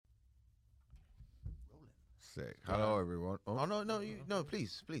Sick. Hello, everyone. Oh no, no,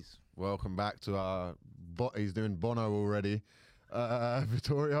 please. Welcome back to our. He's doing Bono already.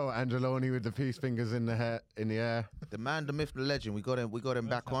 Vittorio Angelone with the peace fingers in the air. The man, the myth, the legend. We got him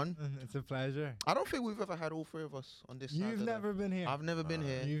back on. It's a pleasure. I don't think we've ever had all three of us on this. You've never been here. I've never been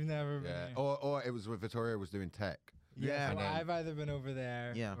here. You've never been here. Or it was with Vittorio was doing tech. Yeah, Yeah. so I've either been over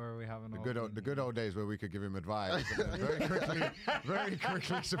there, Yeah. or we haven't. The good old days where we could give him advice. very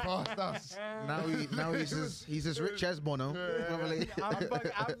quickly surpassed us. Now he's as rich as Bono. Probably.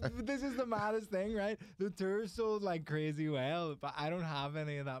 This is the maddest thing, right? The tour sold like crazy well, but I don't have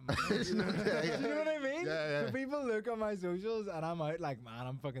any of that money. Do you know what I mean? Yeah. So people look on my socials and I'm out like, man,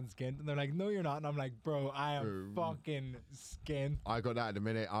 I'm fucking skint, and they're like, no, you're not, and I'm like, bro, I am fucking skint. I got that at the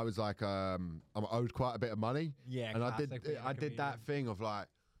minute. I was like, I'm owed quite a bit of money. Yeah, and classic being a I did that thing of like,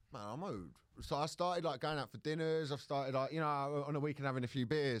 man, I'm owed. So I started like going out for dinners. I've started like, on a weekend having a few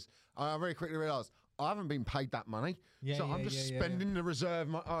beers. I very quickly realised I haven't been paid that money. Yeah, so I'm just spending the reserve.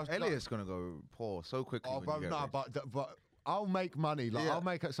 Elliot's gonna go poor so quickly. Oh, bro, no, but I'll make money. Like I'll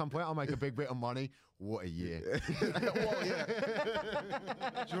make at some point. I'll make a big bit of money. What a year! Well, yeah.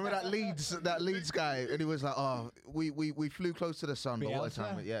 Do you remember that Leeds guy? And he was like, "Oh, we flew close to the sun, but what a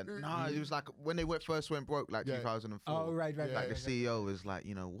time!" Yeah, no, it was like when they first went broke, like 2004. Oh, right. Like the CEO was like,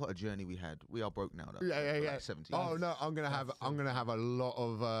 what a journey we had. We are broke now, though. Yeah. Like 17. Oh no, I'm gonna have a lot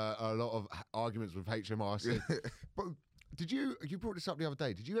of arguments with HMRC. But you brought this up the other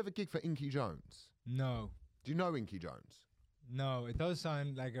day? Did you ever gig for Inky Jones? No. Do you know Inky Jones? No, it does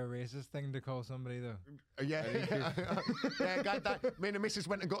sound like a racist thing to call somebody though. Yeah. Yeah, got that. Me and the missus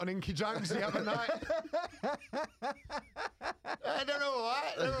went and got an Inky Jones the other night. I don't know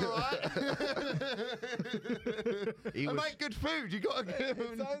why. I make good food. You got to give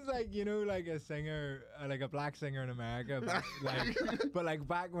It sounds like, like a singer, like a black singer in America, but like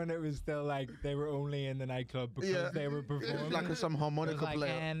back when it was still like they were only in the nightclub because they were performing. Like some harmonica like,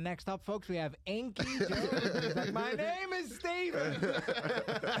 player. and next up, folks, we have Inky Jones. It's like, my name is Steven.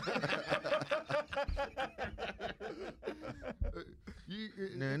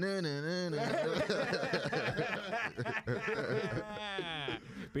 No.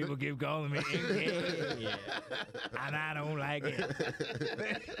 People keep calling me Inky, and I don't like it.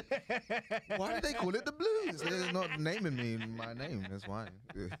 Why do they call it the blues? They're not naming me my name. That's why.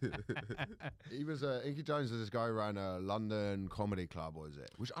 He was Inky Jones was this guy who ran a London comedy club, was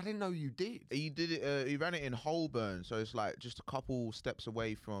it? Which I didn't know you did. He did it. He ran it in Holborn, so it's like just a couple steps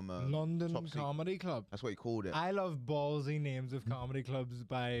away from London Top Seat. Comedy Club. That's what he called it. I love ballsy names of comedy clubs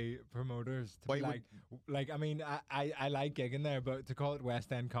by promoters. To be I mean, I like gigging there, but to call it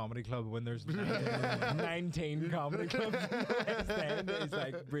West End Comedy Club when there's 19 comedy clubs in the West End is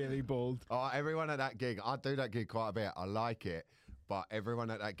like really bold. Oh, everyone at that gig, I do that gig quite a bit. I like it. But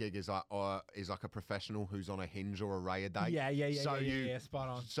everyone at that gig is like a professional who's on a Hinge or a Ray a day. Yeah, spot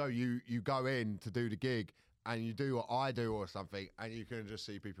on. So you go in to do the gig and you do what I do or something, and you can just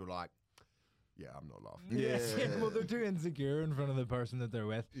see people like, yeah, I'm not laughing. Yeah. Well, they're too insecure in front of the person that they're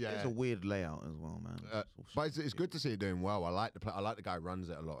with. Yeah, it's a weird layout as well, man. But it's good to see it doing well. I like the guy who runs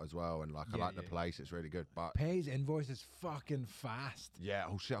it a lot as well, and I like the place. It's really good. But pays invoices fucking fast. Yeah.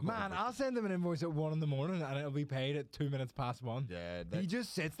 Oh shit. Man, I'll send them an invoice at 1 a.m. and it'll be paid at 2 minutes past 1. Yeah. He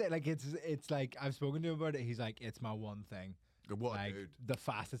just sits there like it's like I've spoken to him about it. He's like, it's my one thing. What, like, dude? The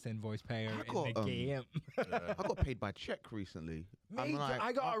fastest invoice payer in the game. I got paid by check recently.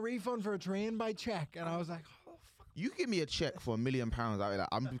 I got a refund for a train by check, and I was like, oh, fuck. You give me a check for £1 million,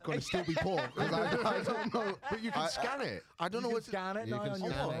 I'm going to still be poor. Because I don't know. But you can scan it. I don't know what to scan it now on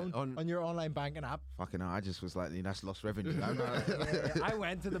your phone, on your online banking app. Fucking hell, I just was like, that's lost revenue. I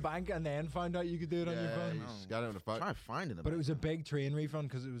went to the bank and then found out you could do it on your phone. Scan it on the phone. Try finding it. But it was a big train refund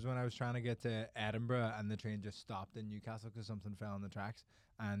because it was when I was trying to get to Edinburgh and the train just stopped in Newcastle because something fell on the tracks.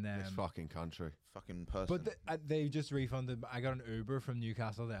 And this fucking country. Fucking person. But they just refunded. I got an Uber from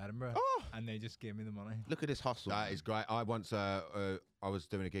Newcastle to Edinburgh. And they just gave me the money. Look at this hustle. That is great. I once I was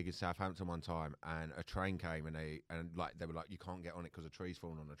doing a gig in Southampton one time, and a train came, and they were like, you can't get on it because a tree's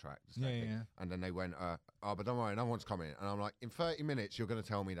fallen on the track. Yeah. And then they went, but don't worry, no one's coming. And I'm like, in 30 minutes, you're going to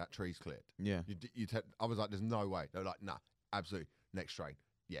tell me that tree's cleared. Yeah. I was like, there's no way. They were like, nah, absolutely. Next train.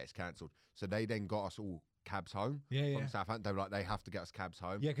 Yeah, it's cancelled. So they then got us all cabs home from Southampton. They were like, they have to get us cabs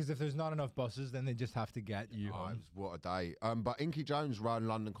home. Yeah, because if there's not enough buses, then they just have to get you home. What a day. But Inky Jones ran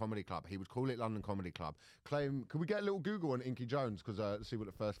London Comedy Club. He would call it London Comedy Club. Can we get a little Google on Inky Jones? Because see what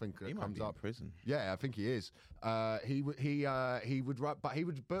the first thing he comes might be up. in prison. Yeah, I think he is. He would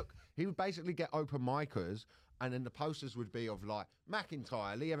basically get open micers. And then the posters would be of like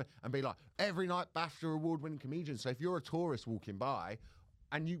McIntyre, Lee Evans, and be like, every night BAFTA award-winning comedian. So if you're a tourist walking by,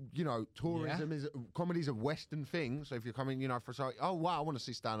 and you know, tourism is comedy's a Western thing. So if you're coming, you know, for sorry, oh wow, I want to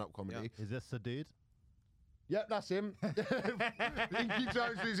see stand-up comedy. Is this the dude? Yep, that's him. Inky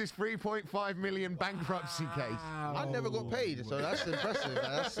Jones loses 3.5 million bankruptcy case. I never got paid, so that's impressive.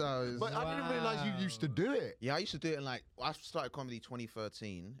 That's But I didn't realise you used to do it. Yeah, I used to do it in I started comedy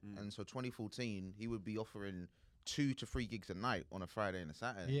 2013, and so 2014 he would be offering 2 to 3 gigs a night on a Friday and a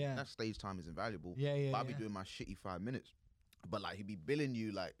Saturday. Yeah. That stage time is invaluable. Yeah. But I'd be doing my shitty 5 minutes. But he'd be billing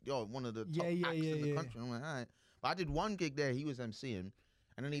you yo, one of the top acts in the country. I'm like, all right. But I did one gig there, he was MCing,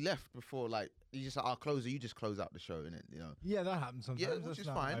 and then he left before he just our closer, you just close out the show, innit? You know. Yeah, that happens sometimes. Yeah, which is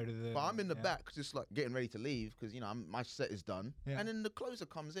fine. But I'm in the back, just getting ready to leave because my set is done. Yeah. And then the closer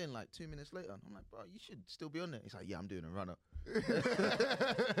comes in 2 minutes later. And I'm like, bro, you should still be on there. He's like, yeah, I'm doing a runner.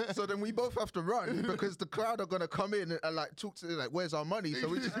 So then we both have to run because the crowd are gonna come in and talk to where's our money? So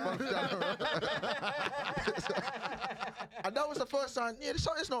we just both down. And that was the first time. Yeah,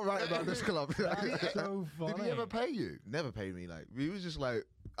 something's not right about this club. So funny. Did he ever pay you? Never paid me. He was just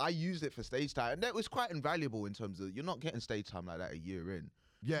I used it for stage time, and that was quite invaluable in terms of you're not getting stage time like that a year in.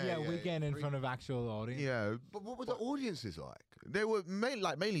 Yeah, weekend in front of actual audience. Yeah, but what were the audiences like? They were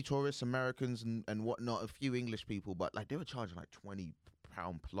mainly tourists, Americans, and whatnot. A few English people, but they were charging £20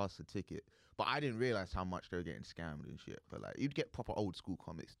 plus a ticket. But I didn't realize how much they were getting scammed and shit. But you'd get proper old school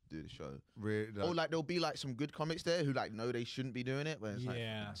comics to do the show. Really? Or there'll be some good comics there who know they shouldn't be doing it. But it's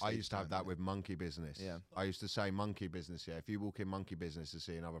I used to have that with Monkey Business. Yeah. I used to say Monkey Business. Yeah. If you walk in Monkey Business to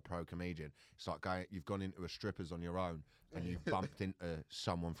see another pro comedian, it's like you've gone into a strippers on your own and you've bumped into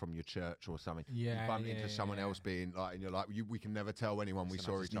someone from your church or something. Yeah. You bumped into someone else being and you're like, we can never tell anyone we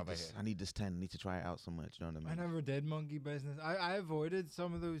saw each other here. I need this 10. I need to try it out somewhere. Do you know what I mean? I never did Monkey Business. I avoided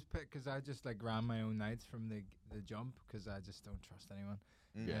some of those because I just ran my own nights from the jump because I just don't trust anyone.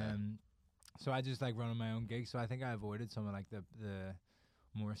 Yeah. So I just running my own gigs. So I think I avoided some of the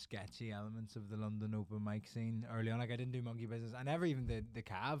more sketchy elements of the London open mic scene early on. I didn't do Monkey Business. I never even did the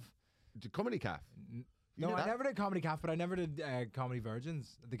Cav. The Comedy Calf? No, I never did Comedy Calf, but I never did Comedy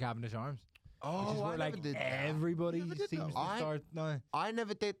Virgins at the Cavendish Arms. Oh, I never did that. Everybody seems to start now. I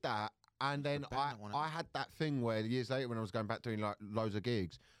never did that. And then I had that thing where years later when I was going back doing loads of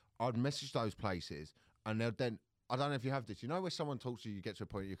gigs, I'd message those places and they'd then, I don't know if you have this, where someone talks to you, you get to a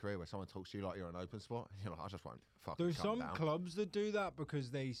point in your career where someone talks to you like you're an open spot? You're like, I just won't fucking There's come some down. clubs that do that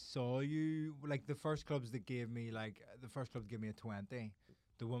because they saw you, the first clubs that gave me, the first club gave me a 20.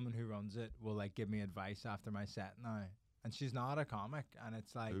 The woman who runs it will give me advice after my set now. And she's not a comic, and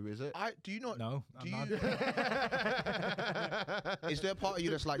it's Who is it? Do you not? No, I'm not. Is there a part of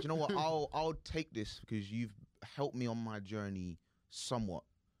you that's you know what? I'll take this because you've helped me on my journey somewhat.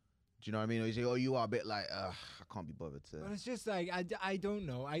 Do you know what I mean? Or is it, you are a bit I can't be bothered to. But it's just I don't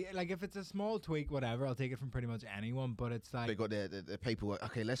know. If it's a small tweak, whatever, I'll take it from pretty much anyone. But it's they got the paperwork.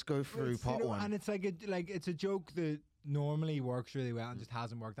 Okay, let's go through part one. And it's it's a joke that normally works really well and just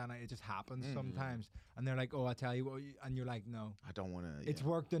hasn't worked that night. It just happens sometimes. And they're like, oh, I tell you what, and you're like, no. I don't want to. Yeah. It's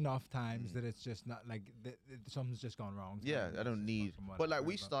worked enough times that it's just not something's just gone wrong. Yeah, I don't need. But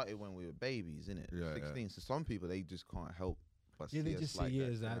we started when we were babies, innit? Yeah, 16. So some people, they just can't help. Yeah, they just see you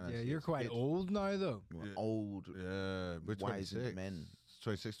as that. Yeah, you're quite old now, though. Old, we're 26 men.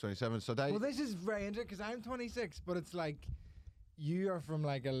 26, 27. So well, this is very interesting because I'm 26, but it's you are from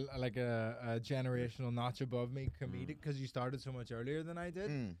a generational notch above me comedic because you started so much earlier than I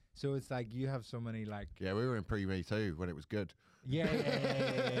did. So it's you have so many Yeah, we were in pre-Me too when it was good. Yeah.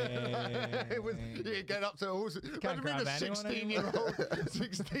 It was, you get up to all. Can't grab a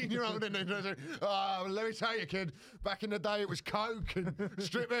 16-year-old, and then let me tell you, kid. Back in the day, it was coke and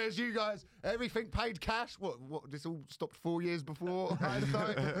strippers. You guys, everything paid cash. What? This all stopped 4 years before.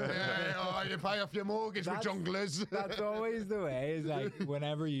 You pay off your mortgage with jonglers. That's always the way. Is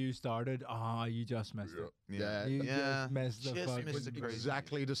whenever you started, you just messed it. Yeah, you just messed the fuck. It was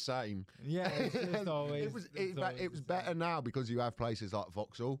exactly the same. Yeah, it's just always. It was better now because you have places like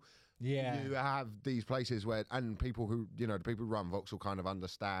Vauxhall. Yeah, you have these places where, and people who the people who run Vauxhall kind of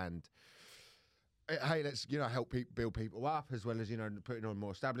understand. Hey, let's help build people up as well as putting on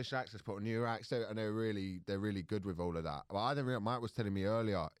more established acts. Let's put on newer acts, and they're really good with all of that. But I didn't realize, Mike was telling me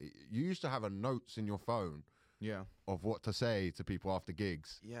earlier, you used to have a notes in your phone. Yeah. Of what to say to people after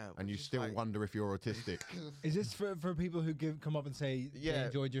gigs. Yeah. And you still wonder if you're autistic. Is this for people who come up and say they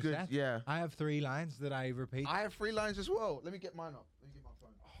enjoyed your set? Yeah. I have 3 lines that I repeat. I have 3 lines as well. Let me get mine up. Let me get my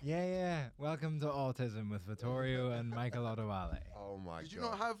phone. Yeah. Welcome to Autism with Vittorio and Michael Ottawale. Oh my God. Did you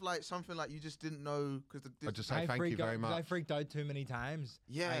not have something you just didn't know? I just say thank you very much. I freaked out too many times.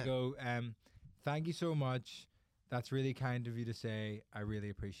 Yeah. I go, thank you so much. That's really kind of you to say. I really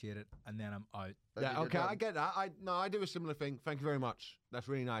appreciate it. And then I'm out. Yeah, okay, I get that. I do a similar thing. Thank you very much. That's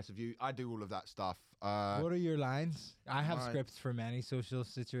really nice of you. I do all of that stuff. What are your lines? I have Mine- scripts for many social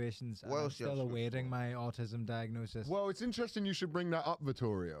situations. And What I'm else do you have still scripts awaiting for? my autism diagnosis. Well, it's interesting you should bring that up,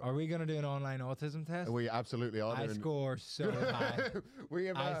 Vittorio. Are we going to do an online autism test? We absolutely are. I doing- score so high. we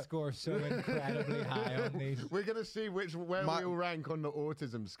have, I score so incredibly high on these. We're going to see where we all rank on the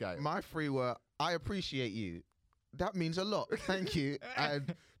autism scale. My three were, I appreciate you. That means a lot. Thank you.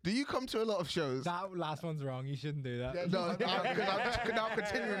 And do you come to a lot of shows? That last one's wrong. You shouldn't do that. Yeah, No, because I'm now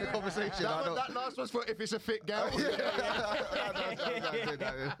continuing the conversation. that last one's for if it's a fit girl.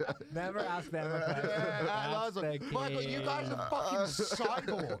 Never ask them a question. That last one. Michael, you guys are fucking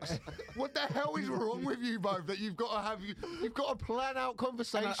cyborgs. What the hell is wrong with you both? That you've got to plan out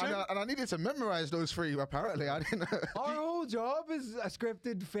conversation. And I needed to memorize those three. Apparently, I didn't. Our whole job is a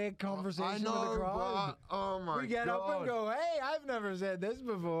scripted fake conversation I know, with a crowd. but oh my god. We get up and go, hey, I've never said this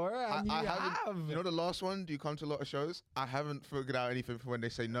before. And you have. You know the last one? Do you come to a lot of shows? I haven't figured out anything for when they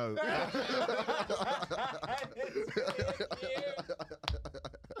say no.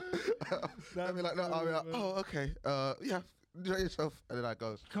 I'll be like, oh, okay. Yeah, enjoy yourself. And then I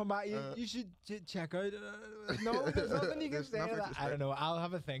go. Come back. You should check out. No, there's nothing you can There's say. nothing To to that. say. I don't know. I'll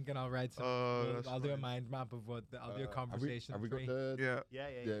have a think and I'll write some. That's I'll do a fine. mind map of what. I'll do a conversation. Have we got tree. the? Yeah.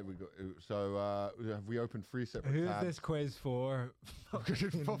 Yeah, we got. So have we opened 3 separate Who's tabs? this quiz for?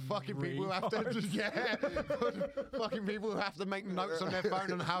 For fucking people who have to fucking people who have to make notes on their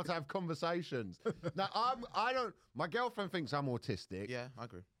phone on how to have conversations. Now I don't. My girlfriend thinks I'm autistic. Yeah, I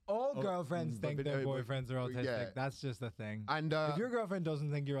agree. All girlfriends but- think their but- boyfriends are autistic. yeah. That's just a thing. And If your girlfriend doesn't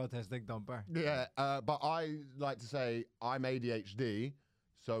think you're autistic, dump her. yeah, but I like to say I'm ADHD.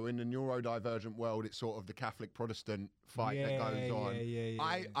 So in the neurodivergent world, it's sort of the Catholic Protestant fight that goes on.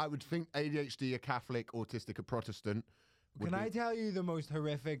 I would think ADHD a Catholic, autistic a Protestant. Can I tell you the most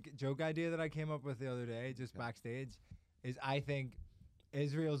horrific joke idea that I came up with the other day, just backstage, is I think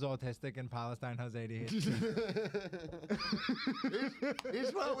Israel's autistic and Palestine has ADHD.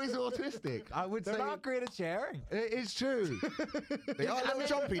 Israel is autistic. I would They're say not great at sharing. it is true. They are a little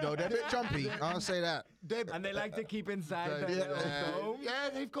jumpy though. They're a bit jumpy. I'll say that. And they like to keep inside their little dome. Yeah,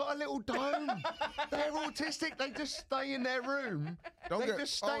 they've got a little dome. They're autistic. They just stay in their room. They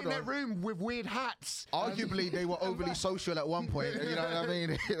just stay in their room with weird hats. Arguably, they were overly social at one point. You know what I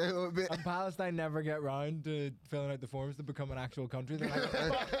mean? They were a bit. And Palestine never get round to filling out the forms to become an actual country. They're like,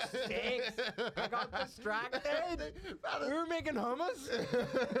 fuck's sakes, I got distracted. We were making hummus.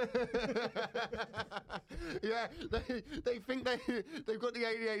 Yeah, they think they've got the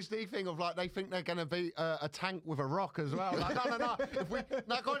ADHD thing of like they think they're going to be a tank with a rock as well. Like, no. If we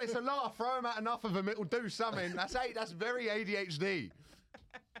God, it's a lot. Throw them at enough of them, it'll do something. That's very ADHD.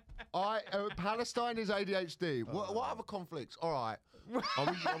 Palestine is ADHD. What other conflicts? All right.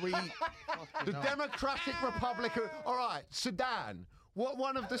 Are we the Democratic Republic of, all right, Sudan. What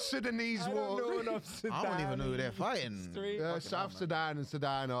one of the Sudanese I wars? don't know enough I don't even know who they're fighting. History. South Sudan and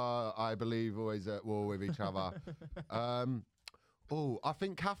Sudan are, I believe, always at war with each other. I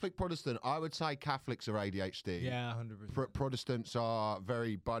think Catholic Protestant. I would say Catholics are ADHD. Yeah, 100%. Protestants are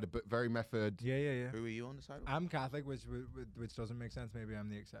very by the book, very method. Yeah. Who are you on the side of? I'm Catholic, which doesn't make sense. Maybe I'm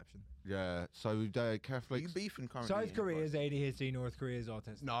the exception. Yeah. So Are Catholics. you beefing currently? South Korea is ADHD. North Korea is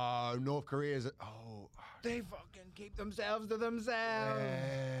autistic. No, North Korea is. They fucking keep themselves to themselves.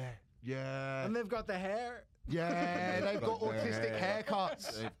 Yeah. And they've got the hair. Yeah. They've got autistic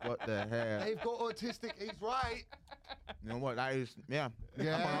haircuts. They've got the hair. They've got autistic. He's right. You know what? That is, yeah.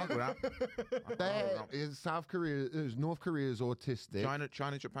 Yeah. I'm on that. There is South Korea. North Korea is autistic.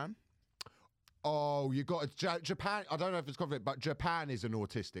 China, Japan. Oh, you got Japan. I don't know if it's conflict, but Japan is an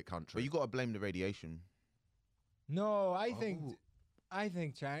autistic country. But you got to blame the radiation. No, I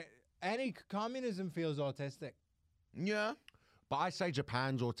think China. Any communism feels autistic. Yeah. But I say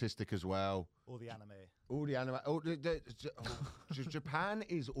Japan's autistic as well. All the anime. All the anime. Japan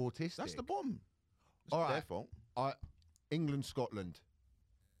is autistic. That's the bomb. It's All not their right. fault. England, Scotland.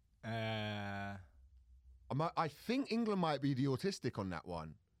 Uh, I think England might be the autistic on that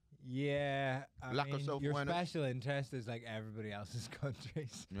one. yeah. I Lack of mean, your self-awareness. special interest is like everybody else's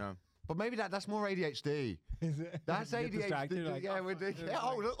countries. Yeah. But maybe that's more ADHD. Is it? That's You get distracted, ADHD. like, yeah, oh, we're fuck, yeah.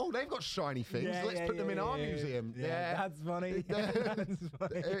 Oh, look, they've got shiny things. Let's put them in our museum. Yeah, that's funny. That's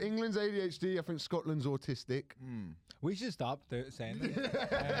funny. England's ADHD. I think Scotland's autistic. We should stop saying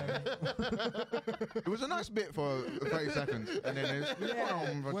that. It was a nice bit for 30 seconds. And then it's for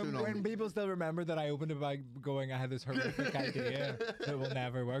too long. when people still remember that I opened it by going, I had this horrific idea that will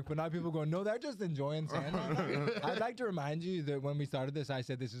never work. But now people go, no, they're just enjoying saying it. I'd like to remind you that when we started this, I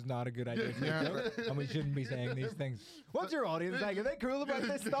said this is not a good good idea to joke, and we shouldn't be saying these things. What's your audience like? Are they cool about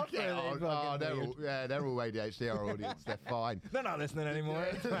this stuff? Yeah, they're weird? all, they're all ADHD, our audience. They're fine. They're not listening anymore.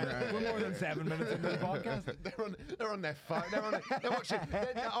 It's fine. We're more than 7 minutes into the podcast. They're on their phone. They're watching.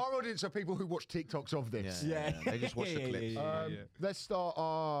 Our audience are people who watch TikToks of this. Yeah. They just watch the clips. Let's start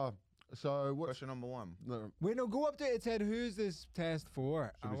our. So what's Question number 1. no, Wait, no, go up to it. It said, "Who's this test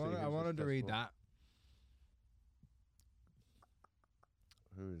for?" Should we see who's I this wanted to test read for? that.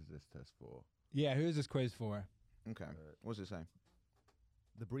 who is this test for? Yeah, who is this quiz for? Okay. What's it say?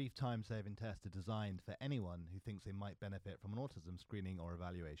 The brief time-saving test is designed for anyone who thinks they might benefit from an autism screening or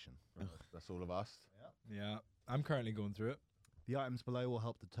evaluation. That's all of us. Yeah, I'm currently going through it. The items below will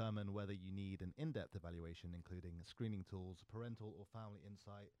help determine whether you need an in-depth evaluation, including screening tools, parental or family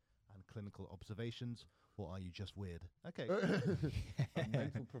insight, and clinical observations, or are you just weird? Okay.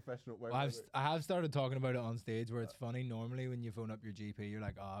 Mental professional. Wait, Well, wait, wait. I have started talking about it on stage where it's funny. Normally, when you phone up your GP, you're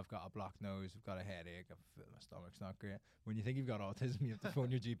like, "Oh, I've got a blocked nose, I've got a headache, my stomach's not great." When you think you've got autism, you have to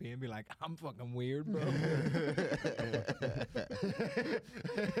phone your GP and be like, "I'm fucking weird, bro."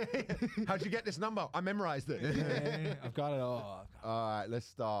 How'd you get this number? I memorized it. Yeah, I've got it all. All right, let's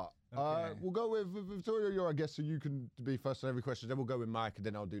start. Okay. We'll go with Victoria. You're our guest, so you can be first on every question. Then we'll go with Mike, and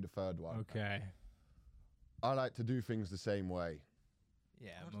then I'll do the third one. Okay. I like to do things the same way.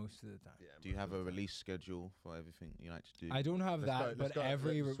 Yeah, most of the time. Do you have a release schedule for everything you like to do? I don't have that, but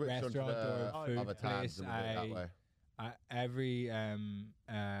every let's switch on to restaurant the or food other tabs place, and we'll do it that way.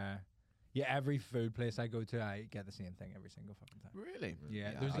 every food place I go to, I get the same thing every single fucking time. Really?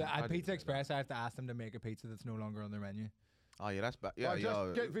 Yeah, Yeah, there's I at do Pizza that. Express, I have to ask them to make a pizza that's no longer on their menu. Oh, yeah, that's bad. Yeah, Right, just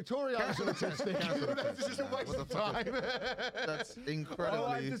yeah. get Victoria answer the testing. That's just a waste of time. That's Oh, I've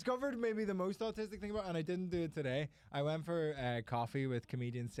incredibly. discovered maybe the most autistic thing about, and I didn't do it today. I went for coffee with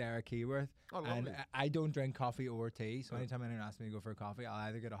comedian Sarah Keyworth, Oh, and lovely. I don't drink coffee or tea. So anytime anyone asks me to go for a coffee, I'll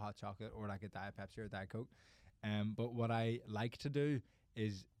either get a hot chocolate or like a Diet Pepsi or a Diet Coke. But what I like to do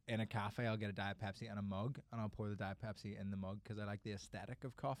is in a cafe, I'll get a Diet Pepsi and a mug, and I'll pour the Diet Pepsi in the mug because I like the aesthetic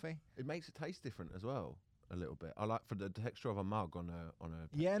of coffee. It makes it taste different as well, a little bit. I like for the texture of a mug on a.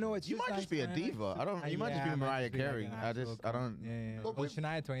 Yeah, no, it's You might nice just be a and I like diva. I don't. You might just yeah, be Mariah just be like Carey. an I actual don't. Yeah, yeah. But Well, with-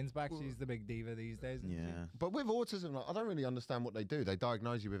 Shania Twain's back. She's the big diva these days. isn't she? Yeah. But with autism, like, I don't really understand what they do. They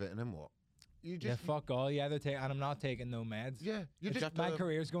diagnose you with it, and then what? You Yeah, just fuck all. Yeah, they're taking, and I'm not taking no meds. yeah. You It's just just My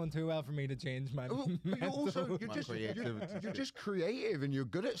career's going too well for me to change my. Well, but you're also mental- you're My just creativity. you're just creative and you're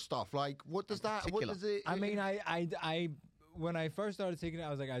good at stuff. Like what does that? What particular. does it? I mean, I when I first started taking it, I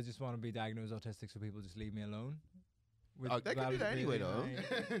was like, I just want to be diagnosed autistic, so people just leave me alone. Which Oh, they can do was that anyway, though.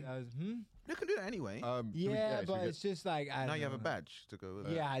 I was, You can do that anyway. yeah, should but we it's just like I now don't you have a know. badge to go with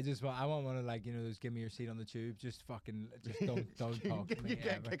it. Yeah, I want one of like those give me your seat on the tube. Just fucking, just don't talk to me. You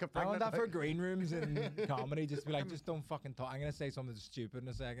can't ever. kick a I want that pregnant for lady. green rooms and comedy. Just be like, just don't fucking talk. I'm gonna say something stupid in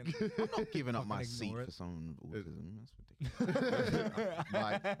a second. I'm not giving up my Fucking seat ignore for it. someone with autism. That's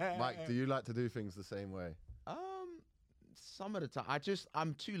ridiculous. Mike, do you like to do things the same way? Some of the time,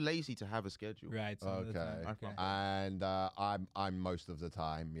 I'm too lazy to have a schedule. Right. some of the time, Okay. okay. And I'm most of the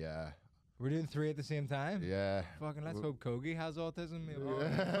time, yeah, We're doing 3 at the same time. yeah. Fucking let's hope Kogi has autism.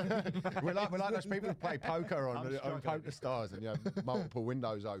 we're like those people who play poker on struggling. Poker Stars and you have multiple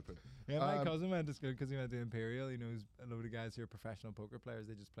windows open. Yeah, my Um, cousin went to school because he went to Imperial. He knows a load of guys who are professional poker players.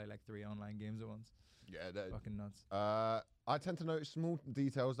 They just play like 3 online games at once. Yeah. Fucking nuts. I tend to notice small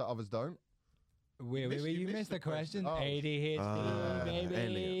details that others don't. Wait, you missed the question. Oh. ADHD, baby.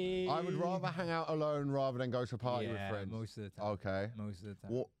 Elliot. I would rather hang out alone rather than go to a party with Yeah, friends. most of the time. Okay. Most of the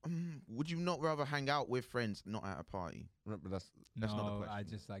time. What, would you not rather hang out with friends, not at a party? But that's That's not the No, I question.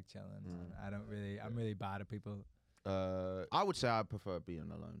 just like chilling. I don't really. I'm really bad at people. I would say I prefer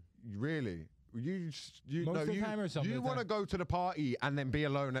being alone. really. You Most of the time or some of You the want to time? go to the party and then be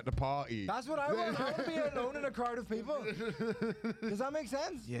alone at the party. That's what I want. I want to be alone in a crowd of people. Does that make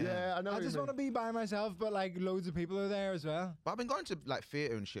sense? yeah, I know. I just want to be by myself, but like loads of people are there as well. But I've been going to like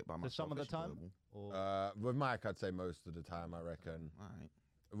theatre and shit by myself. For some of the It's time? enjoyable. Or With Mike, I'd say most of the time. I reckon. All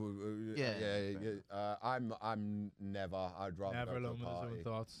right. Yeah. I'm never. I'd rather Never go to alone a with his party. own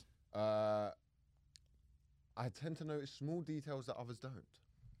thoughts. I tend to notice small details that others don't.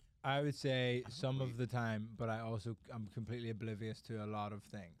 I would say some of the time, but I'm completely oblivious to a lot of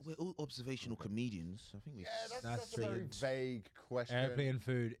things. We're all observational comedians. I think we. That's a very true. vague question. Airplane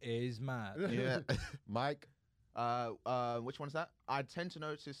food is mad. Yeah. Mike, Which one's that? I tend to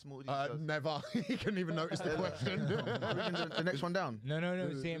notice small details. never. He couldn't even notice the question. We can do the next one down. No.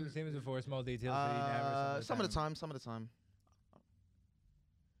 Same as before. Small details. that he never, Some of the time. Some of the time.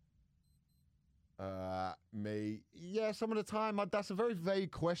 Me, yeah, some of the time. That's a very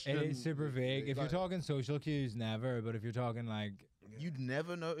vague question. It is super vague. If you're Like, talking social cues, never. But if you're talking like You'd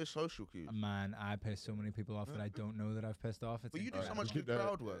never notice social cues. Man, I piss so many people off that I don't know that I've pissed off. It's But you do so much good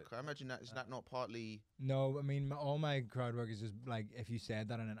crowd work. I imagine that is that not partly? No, I mean all my crowd work is just like if you said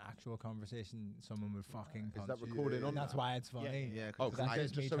that in an actual conversation, someone would fucking punch Is that you. recording on? That's why it's funny. Yeah. Oh, That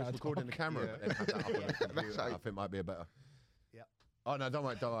because gives me just so it's trying to recording the talk. camera. Yeah. But then have that up on the computer. I think might be a better. Yep. Oh no, don't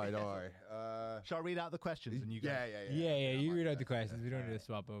worry. Shall I read out the questions and you go? Yeah, you read out the questions. We don't need to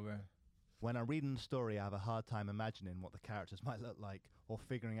swap over. When I'm reading the story, I have a hard time imagining what the characters might look like or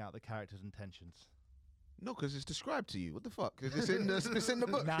figuring out the characters' intentions. No, because it's described to you. What the fuck? It's in the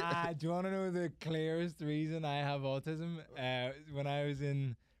book. Nah, do you want to know the clearest reason I have autism? When I was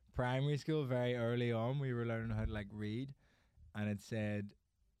in primary school, very early on, we were learning how to like read, and it said,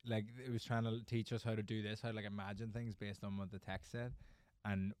 like, it was trying to teach us how to do this, how to like imagine things based on what the text said.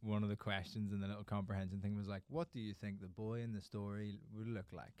 And one of the questions in the little comprehension thing was like, what do you think the boy in the story would look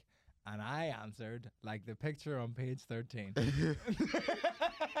like? And I answered like the picture on page 13.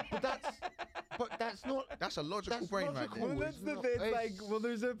 But that's not. That's a logical That's brain right logical. there. Well, that's the thing. It's like, well,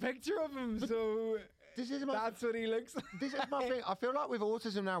 there's a picture of him, so This is my. that's what he looks like. This is my thing. I feel like with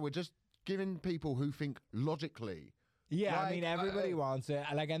autism now, we're just giving people who think logically. Yeah, I Like, mean, everybody wants it.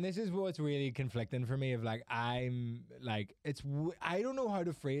 Like, and this is what's really conflicting for me. Of like, I'm like, I don't know how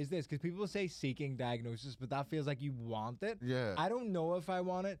to phrase this because people say seeking diagnosis, but that feels like you want it. Yeah. I don't know if I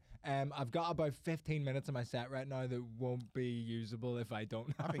want it. I've got about 15 minutes of my set right now that won't be usable if I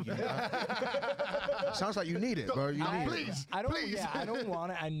don't. I think you need it. Sounds like you need it, bro. You need it. Please, I don't. please. Yeah, I don't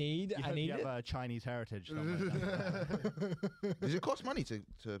want it. I need You it. have a Chinese heritage. Something like that. Does it cost money to?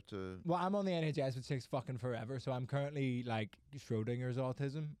 Well, I'm on the NHS, which takes fucking forever. So I'm currently like Schrodinger's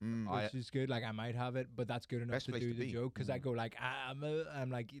autism, which is good. Like I might have it, but that's good enough Best to place do to the be. joke because I go like I'm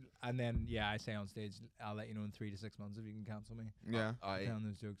like, and then I say on stage, I'll let you know in 3 to 6 months if you can cancel me. Yeah. Telling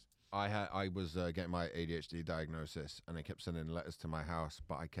those jokes. I was getting my ADHD diagnosis, and they kept sending letters to my house,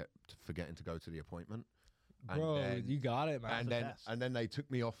 but I kept forgetting to go to the appointment. Bro, then- you got it, man. And then they took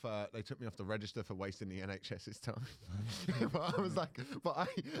me off. They took me off the register for wasting the NHS's time. But I was like, but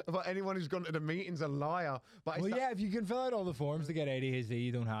anyone who's gone to the meeting's a liar. But Well, yeah, if you can fill out all the forms to get ADHD,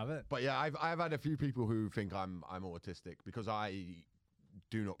 you don't have it. But yeah, I've had a few people who think I'm autistic because I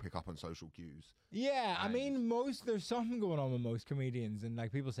do not pick up on social cues. Yeah, I And- mean, there's something going on with most comedians, and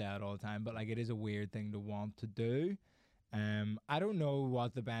like people say it all the time, but like it is a weird thing to want to do. I don't know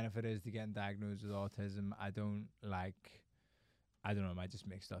what the benefit is to getting diagnosed with autism. I don't know, it might just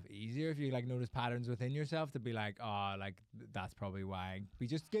make stuff easier if you like notice patterns within yourself to be like, that's probably why. But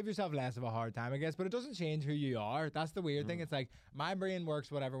just give yourself less of a hard time, I guess. But it doesn't change who you are. That's the weird thing. It's like my brain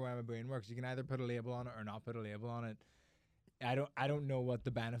works whatever way my brain works. You can either put a label on it or not put a label on it. I don't know what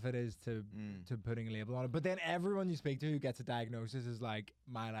the benefit is to putting a label on it. But then everyone you speak to who gets a diagnosis is like,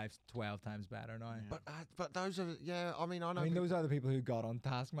 my life's 12 times better now. Yeah. But those are I mean I know. I mean, those are the people who got on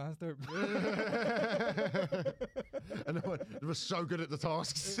Taskmaster. And they were so good at the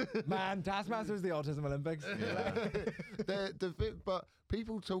tasks. Man, Taskmaster's the Autism Olympics. But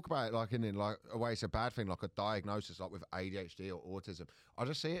people talk about it like in like a way it's a bad thing, like a diagnosis, like with ADHD or autism. I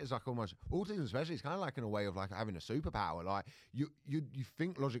just see it as like almost autism, especially. It's kind of like in a way of like having a superpower. Like you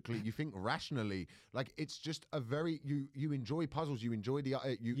think logically, you think rationally. Like it's just a very you enjoy puzzles, you enjoy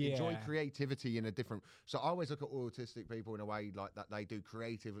enjoy creativity in a different. So I always look at autistic people in a way like that they do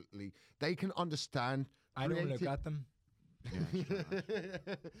creatively. They can understand. I don't look at them.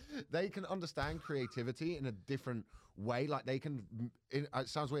 They can understand creativity in a different way. Like they can, it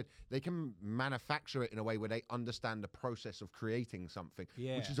sounds weird, they can manufacture it in a way where they understand the process of creating something,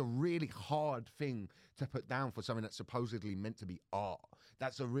 which is a really hard thing to put down for something that's supposedly meant to be art.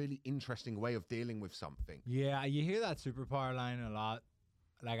 That's a really interesting way of dealing with something. Yeah, you hear that superpower line a lot.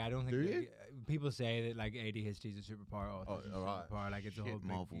 Like, I don't think Do you? People say that like ADHD is a superpower. Autism all right. superpower. Like it's a whole big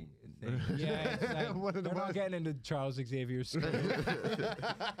Marvel. thing. Yeah, it's like, they're not getting into Charles Xavier's school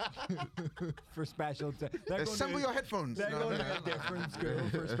for special. Assemble your headphones. They're going to a different school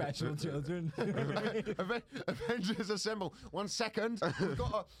for special children. Avengers assemble. 1 second.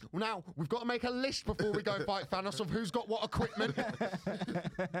 We've got to make a list before we go fight Thanos of who's got what equipment.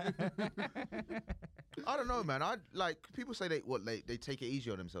 I don't know, man. I like people say they take it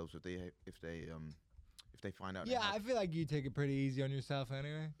easy on themselves if they find out. Yeah, I feel like you take it pretty easy on yourself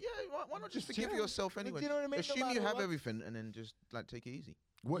anyway. Yeah, why not just Just forgive chill. yourself anyway? Do you know what I mean? No Assume you matter have what. everything and then just like take it easy.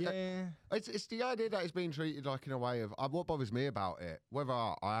 Yeah. It's the idea that it's being treated like in a way of what bothers me about it, whether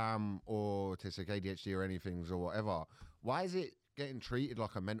I am autistic, ADHD, or anything or whatever. Why is it getting treated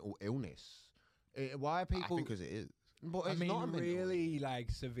like a mental illness? Why are people? I think because it is. But I it's mean, not a mental really, like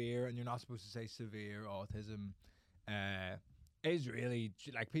severe, and you're not supposed to say severe autism. is really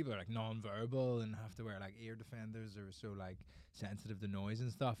like people are like non-verbal and have to wear like ear defenders or so like sensitive to noise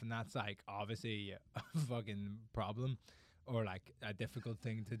and stuff, and that's like obviously a fucking problem or like a difficult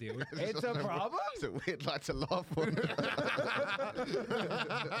thing to deal with. It's a problem. It's a weird like to laugh on.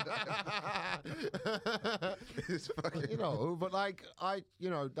 It's fucking You know, but like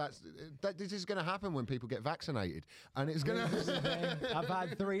this is going to happen when people get vaccinated, and it's going This is the thing. I've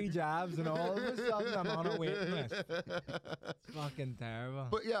had 3 jabs and all of a sudden I'm on a waiting list. It's fucking terrible.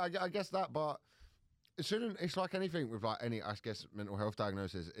 But yeah, I guess that. But it shouldn't. It's like anything with like any, I guess, mental health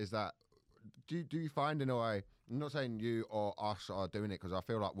diagnosis. Is that do you find in a way? I'm not saying you or us are doing it because I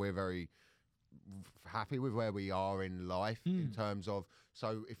feel like we're very happy with where we are in life in terms of.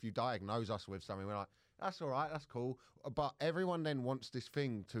 So if you diagnose us with something, we're like, that's all right, that's cool. But everyone then wants this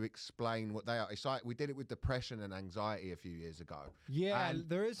thing to explain what they are. It's like we did it with depression and anxiety a few years ago. Yeah, And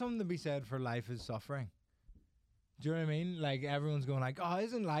there is something to be said for life is suffering. Do you know what I mean? Like everyone's going like, oh,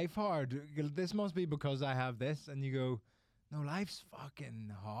 isn't life hard? This must be because I have this. And you go, no, life's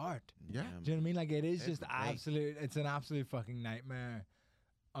fucking hard. Yeah. Do you know what I mean? Like it is just Every day. absolute, it's an absolute fucking nightmare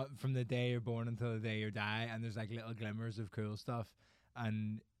from the day you're born until the day you die. And there's like little glimmers of cool stuff.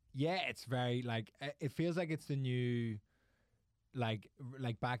 And yeah, it's very like, it feels like it's the new, like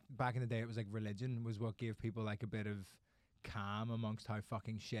back in the day, it was like religion was what gave people like a bit of calm amongst how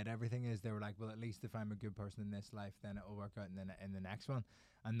fucking shit everything is. They were like, well, at least if I'm a good person in this life, then it'll work out in the next one.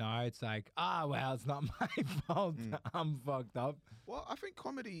 And now it's like, well, it's not my fault. I'm fucked up. Well, I think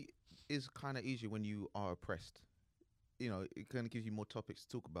comedy is kind of easier when you are oppressed. You know, it kind of gives you more topics to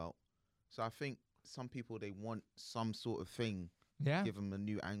talk about. So I think some people, they want some sort of thing, Yeah. give them a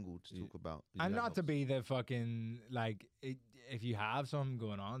new angle to talk about. And not to be the fucking, like, if you have something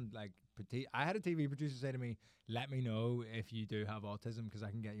going on, like, I had a TV producer say to me, let me know if you do have autism because I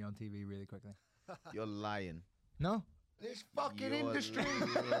can get you on TV really quickly. You're lying. No? This fucking You're industry.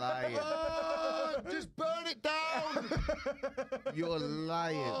 lying. Oh, just burn it down. You're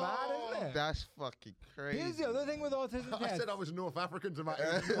lying. Mad, isn't it? That's fucking crazy. Here's the other thing with autism I tests. said I was North African to my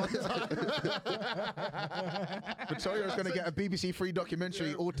one time. Vittorio's going to get a BBC Free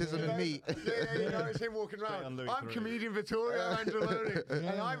documentary, Autism and Me. You know, it's him walking on around. Louis I'm III. comedian Vittorio Angelone.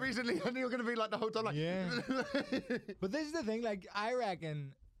 And I recently, I knew you were going to be like the whole time like, Yeah. But this is the thing, like, I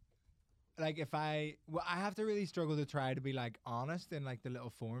reckon, like, if I have to really struggle to try to be, like, honest in, like, the little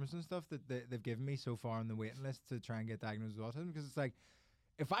forms and stuff that they've given me so far on the waiting list to try and get diagnosed with autism, because it's like,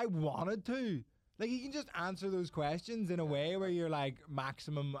 if I wanted to, like, you can just answer those questions in a way where you're, like,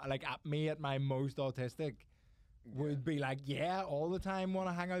 maximum, like, at me at my most autistic would be like, yeah, all the time want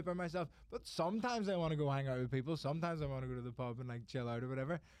to hang out by myself, but sometimes I want to go hang out with people, sometimes I want to go to the pub and, like, chill out or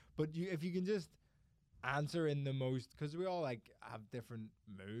whatever. But if you can just answer in the most, because we all like have different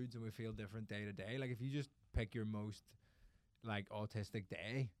moods and we feel different day to day, like if you just pick your most like autistic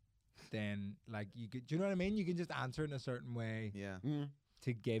day, then like you could, do you know what I mean, you can just answer it in a certain way Yeah.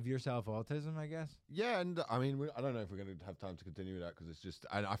 to give yourself autism, I guess. Yeah, and I mean, I don't know if we're going to have time to continue with that because it's just,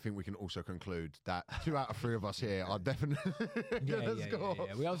 and I think we can also conclude that 2 out of 3 of us here are definitely gonna score.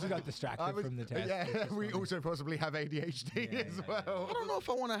 We also got distracted from the test. Yeah, which is we funny. also possibly have ADHD Yeah, as yeah, well. I don't know if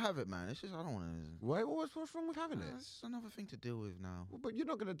I want to have it, man. It's just, I don't want to. Wait, what's wrong with having it? It's another thing to deal with now. Well, but you're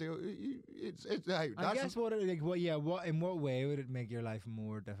not going to deal. It's hey, I guess what in what way would it make your life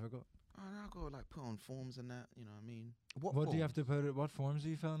more difficult? I got like put on forms and that, you know what I mean? What do you have to put it? What forms are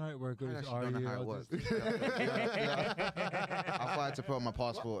you filling out? Where it goes, actually are don't know you how it works. autistic? I had to put on my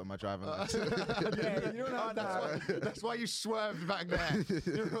passport and my driving license. Yeah, you don't have that. That's why you swerved back there.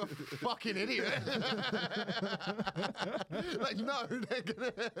 You're a fucking idiot. Like, no, you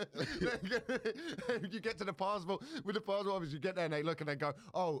get to the passport, with the passport office, you get there and they look and they go,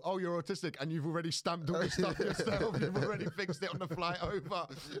 oh, you're autistic, and you've already stamped all this stuff yourself. You've already fixed it on the flight over.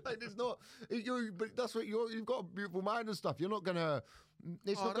 Like, it's not, but that's what you've got a beautiful mind and stuff. You're not going to,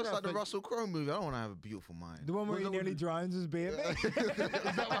 it's not That's gonna like the affect- Russell Crowe movie. I don't want to have a beautiful mind. The one where he that nearly one- drowns his baby. Is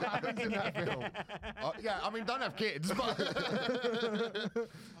that what happens in that film? Yeah, I mean, don't have kids, but Does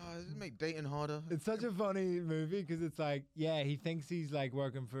it make dating harder? It's such a funny movie because it's like, yeah, he thinks he's like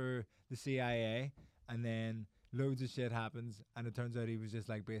working for the CIA, and then loads of shit happens, and it turns out he was just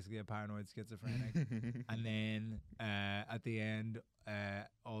like basically a paranoid schizophrenic. And then at the end,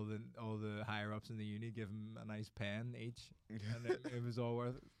 all the higher ups in the uni give him a nice pen each, and it was all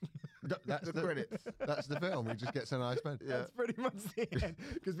worth it. that's the credits. That's the film. He just gets a nice pen. Yeah. That's pretty much the end.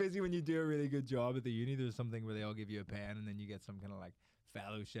 Because basically, when you do a really good job at the uni, there's something where they all give you a pen, and then you get some kind of like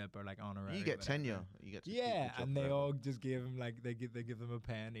fellowship or like honorary. You get whatever. tenure. You get to keep Yeah, the job and they forever. all just give him like they give them a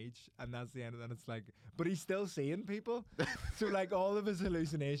pen each, and that's the end of it. And it's like, but he's still seeing people, so like all of his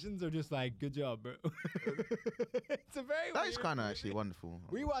hallucinations are just like, good job, bro. It's a very That is weird kind of movie. actually wonderful.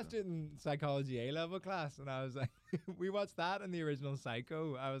 We watched it in psychology A-level class, and I was like, we watched that and the original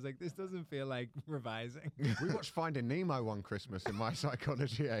Psycho. I was like, this doesn't feel like revising. We watched Finding Nemo one Christmas in my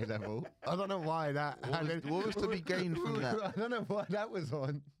psychology A level. I don't know why that. What was to be gained from that? I don't know why that was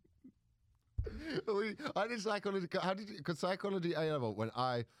on. I did psychology. How did you? Because psychology A level, when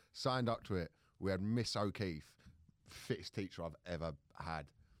I signed up to it, we had Miss O'Keefe, fittest teacher I've ever had.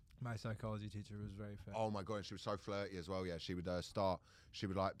 My psychology teacher was very fit. Oh my god, and she was so flirty as well. Yeah, she would she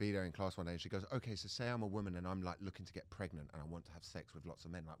would like be there in class one day, and she goes, "Okay, so say I'm a woman and I'm like looking to get pregnant and I want to have sex with lots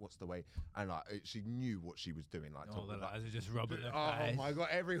of men. Like, what's the way?" And like, she knew what she was doing. Like, All the talking, like, lads are just rubbing their oh eyes. my god,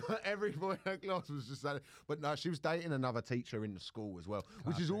 every boy in her class was just that. But no, she was dating another teacher in the school as well,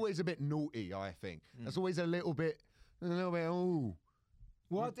 which is always a bit naughty. I think that's always a little bit. Oh,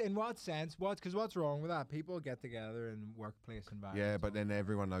 What in what sense? Because what's wrong with that? People get together in workplace environments. yeah, but then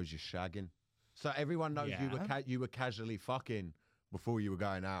everyone knows you're shagging, so everyone knows Yeah. you were casually fucking before you were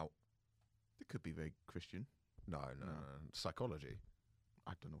going out. It could be very Christian. No, psychology.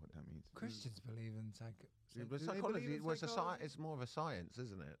 I don't know what that means. Christians believe in Yeah, do but they psychology, believe in well, it's psychology? it's more of a science,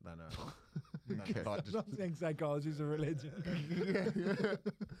 isn't it? Than a, Okay. like I'm not saying psychology is a religion.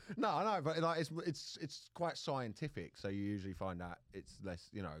 no, but like it's quite scientific. So you usually find that it's less,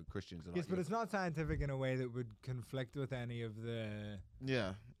 Christians. Are Yes, like, but it's not scientific in a way that would conflict with any of the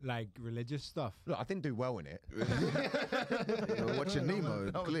Yeah. like religious stuff. Look, I didn't do well in it. You were watching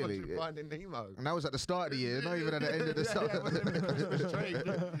Nemo, I was clearly. watching Finding Nemo. And that was at the start of the year, not even at the end of the Yeah, summer. it wasn't even Christmas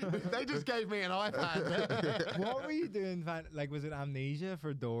tree. They just gave me an iPad. What were you doing? Like, was it amnesia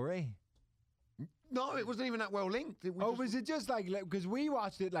for Dory? No, it wasn't even that well linked. Was it just like because we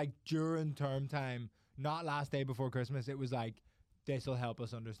watched it like during term time, not last day before Christmas? It was like this will help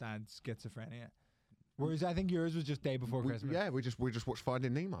us understand schizophrenia. Whereas I think yours was just day before Christmas. Yeah, we just watched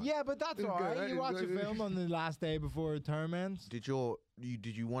Finding Nemo. Yeah, but that's all right. You watch a film on the last day before term ends. Did you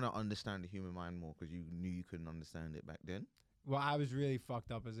want to understand the human mind more because you knew you couldn't understand it back then? Well, I was really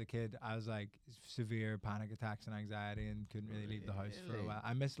fucked up as a kid. I was like severe panic attacks and anxiety and couldn't really leave the house for a Really? while.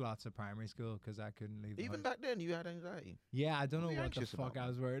 I missed lots of primary school because I couldn't leave the Even house. back then, you had anxiety. Yeah, I don't know What were you what the anxious fuck about, I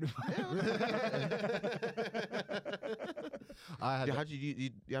was worried about. I had. How do you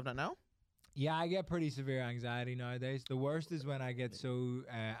have that now? Yeah, I get pretty severe anxiety nowadays. The worst is when I get so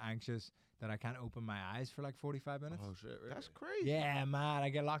anxious that I can't open my eyes for like 45 minutes. Oh shit! Really? That's crazy. Yeah, man, I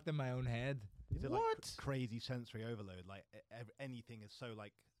get locked in my own head. Is it like What? crazy sensory overload? Like anything is so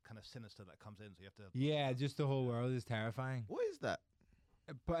like kind of sinister that comes in, so you have to. Yeah, just the whole world is terrifying. What is that?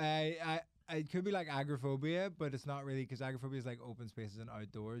 But it could be like agoraphobia, but it's not really because agoraphobia is like open spaces and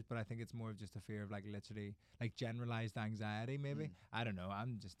outdoors. But I think it's more of just a fear of like literally like generalized anxiety. Maybe I don't know.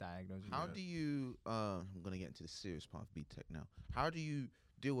 I'm just diagnosing. How it. do you? I'm gonna get into the serious part of BTech now. How do you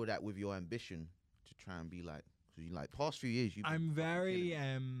deal with that with your ambition to try and be like? Because you like past few years, you've. I'm been fucking very killing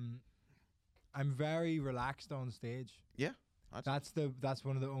it. I'm very relaxed on stage. Yeah, That's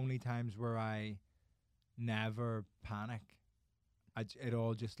one of the only times where I never panic. It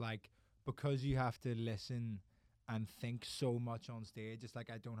all just like because you have to listen and think so much on stage. It's like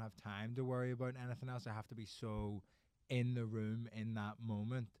I don't have time to worry about anything else. I have to be so in the room in that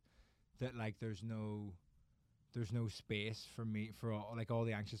moment that like there's no space for me for all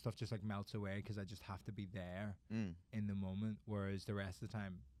the anxious stuff just like melts away because I just have to be there in the moment. Whereas the rest of the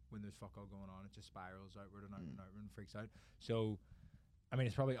time when there's fuck all going on, it just spirals outward and outward and outward and freaks out. So, I mean,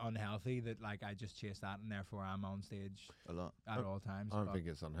 it's probably unhealthy that like I just chase that and therefore I'm on stage a lot. at all times. I don't but think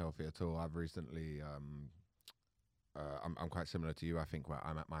it's unhealthy at all. I've recently, I'm quite similar to you. I think where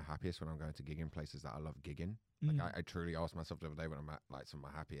I'm at my happiest when I'm going to gigging places that I love gigging. Like I truly asked myself the other day when I'm at like some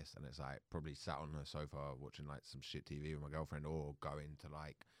of my happiest, and it's like probably sat on the sofa watching like some shit TV with my girlfriend, or going to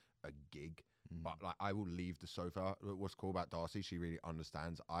like a gig. But like I will leave the sofa. What's cool about Darcy, she really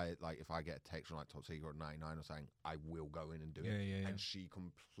understands. I like if I get a text from like Top Secret or 99 or something, I will go in and do it. Yeah. And she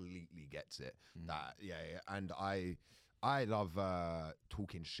completely gets it. That and I love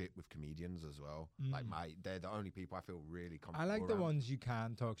talking shit with comedians as well. Like they're the only people I feel really comfortable I like the around. ones you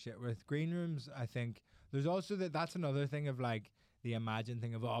can talk shit with. Green rooms, I think. There's also that's another thing of like the imagined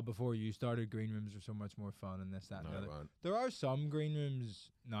thing of, oh, before you started, green rooms are so much more fun and this, that, and the No, other. it won't. There are some green rooms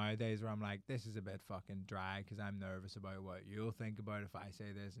nowadays where I'm like, this is a bit fucking dry because I'm nervous about what you'll think about if I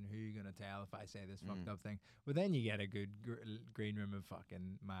say this and who you're going to tell if I say this fucked up thing. But then you get a good green room of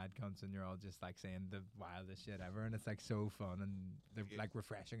fucking mad cunts and you're all just like saying the wildest shit ever, and it's like so fun and they're like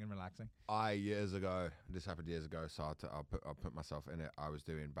refreshing and relaxing. Years ago, this happened years ago, so I'll put myself in it. I was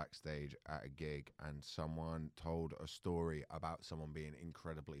doing backstage at a gig and someone told a story about someone being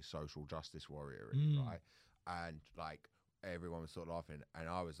incredibly social justice warrior, right? And like everyone was sort of laughing, and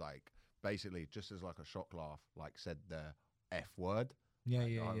I was like, basically just as like a shock laugh, like said the F word. Yeah,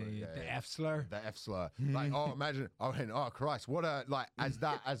 Like, the F slur. The F slur. Like, oh, imagine, I went, oh Christ, what a, like, as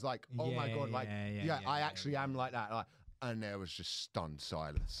like, oh my God, like, I actually am like that. Like, and there was just stunned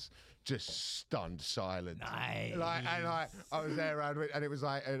silence. Just stunned silence. Nice. Like, and I was there around it, and it was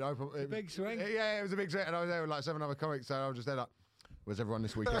like it was a big swing. Yeah, it was a big swing, and I was there with like 7 other comics, so I was just there like, where's everyone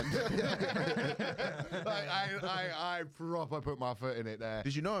this weekend? Like, I proper put my foot in it there.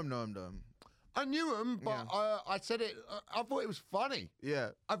 Did you know him though? I knew him, but I said it. I thought it was funny. Yeah,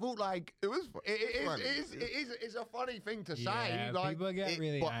 I thought like it was. It's a funny thing to say. Yeah, Like, people get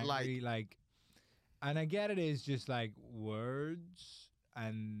really angry, like, and I get it is just like words,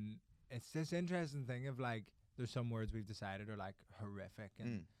 and it's this interesting thing of like, there's some words we've decided are like horrific,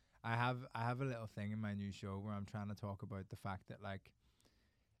 and I have a little thing in my new show where I'm trying to talk about the fact that like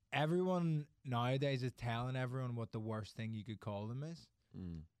everyone nowadays is telling everyone what the worst thing you could call them is.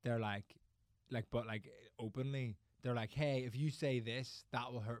 They're like openly, they're like, hey, if you say this,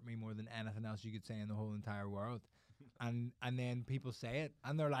 that will hurt me more than anything else you could say in the whole entire world. And then people say it,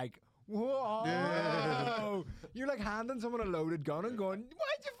 and they're like, whoa. Yeah. You're like handing someone a loaded gun and going,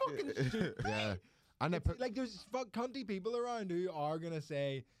 why'd you fucking shoot me? Yeah. And like there's cunty people around who are going to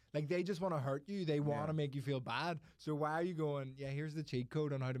say, like, they just want to hurt you. They want to make you feel bad. So why are you going, yeah, here's the cheat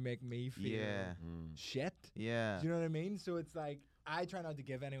code on how to make me feel shit? Yeah. Do you know what I mean? So it's like, I try not to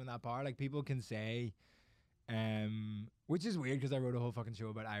give anyone that power. Like, people can say, which is weird because I wrote a whole fucking show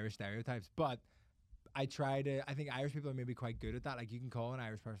about Irish stereotypes, but I think Irish people are maybe quite good at that. Like, you can call an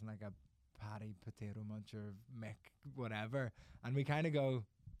Irish person like a Paddy, potato muncher, Mick, whatever. And we kind of go,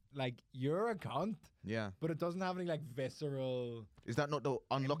 like, you're a cunt. Yeah. But it doesn't have any, like, visceral... Is that not the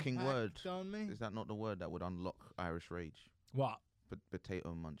unlocking word? On me? Is that not the word that would unlock Irish rage? What?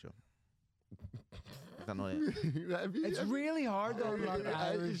 Potato muncher. Is that not it? It's really hard to unlock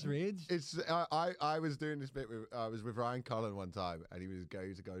Irish rage. It's I was doing this bit with I was with Ryan Cullen one time, and he was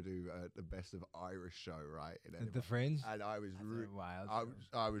going to go do the best of Irish show, right? In Edinburgh. The Fringe. And I was wild.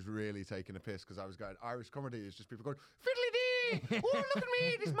 I was really taking a piss because I was going, Irish comedy is just people going, fiddly dee! Oh, look at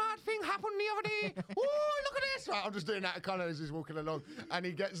me! This mad thing happened the other day! Oh, look at this! Right, I'm just doing that kind of as he's walking along, and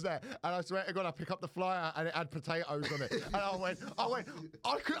he gets there, and I swear to God, I pick up the flyer and it had potatoes on it, and I went,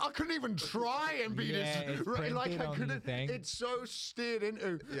 I couldn't even try and be this. It's like I on couldn't. the thing. It's so steered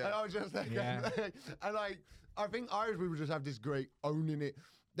into, and I was just like, and like I think Irish people just have this great owning it.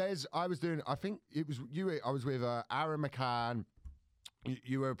 I think it was you. I was with Aaron McCann.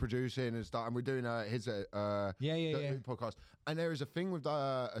 You were producing and stuff, and we're doing his podcast. And there is a thing with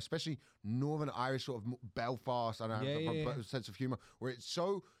especially Northern Irish sort of Belfast and a sense of humor where it's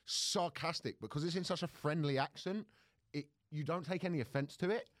so sarcastic because it's in such a friendly accent. You don't take any offense to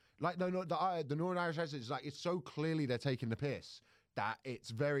it. Like the Northern Irish accent is like, it's so clearly they're taking the piss that it's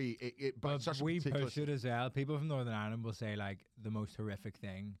very. But such we a push it as well. People from Northern Ireland will say like the most horrific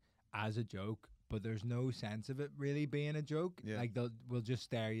thing as a joke, but there's no sense of it really being a joke. Yeah. Like we'll just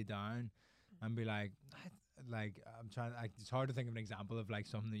stare you down and be like I'm trying. Like, it's hard to think of an example of like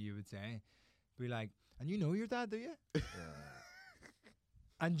something that you would say. Be like, and you know your dad, do you? Yeah.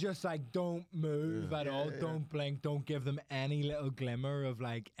 And just like, don't move at all. Don't blink. Don't give them any little glimmer of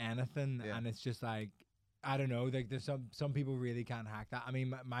like anything. Yeah. And it's just like, I don't know. Like, there's some people really can't hack that. I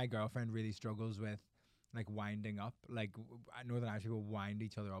mean, my girlfriend really struggles with like winding up. Like, Northern Irish people wind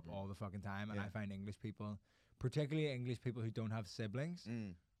each other up all the fucking time. And I find English people, particularly English people who don't have siblings,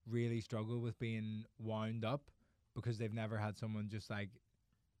 really struggle with being wound up because they've never had someone just like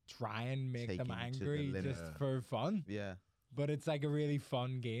try and make them angry just for fun. Yeah. But it's like a really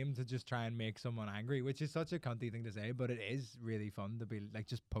fun game to just try and make someone angry, which is such a cunty thing to say, but it is really fun to be like,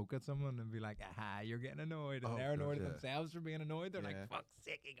 just poke at someone and be like, aha, you're getting annoyed. And they're annoyed at themselves for being annoyed. They're like, fuck's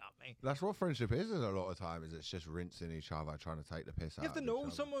sake, he got me. That's what friendship is a lot of times. It's just rinsing each other, trying to take the piss out. You have to know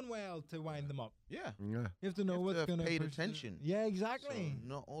someone well to wind them up. Yeah. You have to know what's going to paid attention. Yeah, exactly.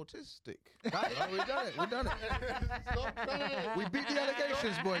 So not autistic. We've done it. Stop we beat the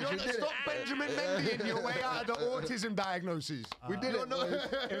allegations, boys. Stop Benjamin Mendy your way out of the autism diagnosis. diagnosis. We did it.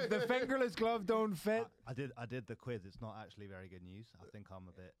 If the fingerless glove don't fit, I did the quiz. It's not actually very good news. I think I'm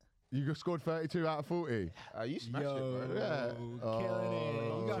a bit. You scored 32 out of 40. You smashed it, bro. Yeah. killing it.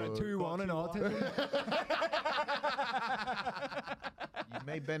 You got a 2-1 in autism. You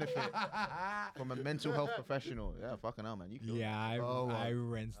may benefit from a mental health professional. Yeah, fucking hell, man. You killed it. Yeah, I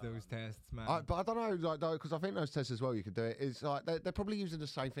rinsed those tests, man. But I don't know, like, because I think those tests as well, you could do it. It's like they're probably using the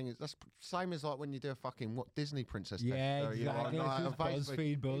same thing. That's same as like when you do a fucking Disney princess yeah, test. exactly. It's just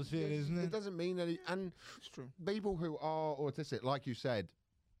BuzzFeed bullshit, isn't it? It doesn't mean any. And It's true. people who are autistic, like you said,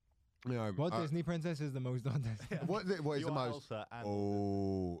 you know, What Disney princess is the most autistic? what is the most?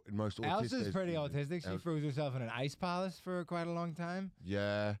 Most autistic. Elsa's pretty autistic. She froze herself in an ice palace for quite a long time.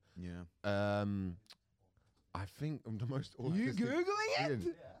 Yeah. Yeah. I think I'm the most autistic. You googling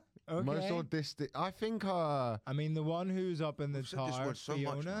it? Okay. Most autistic. I think. I mean, the one who's up in the We've said this tower, word so much,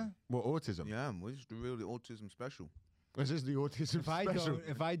 Fiona. man. What autism? Yeah, we're just really autism special. This is the autism special.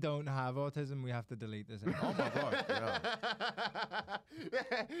 If I don't have autism, we have to delete this. Oh my god.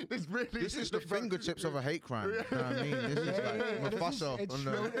 Yeah. This is the fingertips of a hate crime. You know what I mean? This is like Mufasa. It's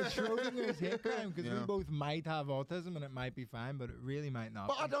Schrodinger's hate crime because we both might have autism and it might be fine, but it really might not.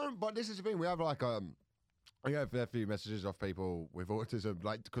 But I don't. But this is the thing. We have like I have a few messages off people with autism,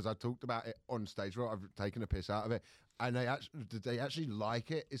 like because I talked about it on stage. Right, I've taken a piss out of it, and they actually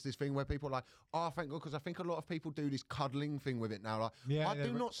like it. It's this thing where people are like, "Oh, thank God," because I think a lot of people do this cuddling thing with it now. Like, I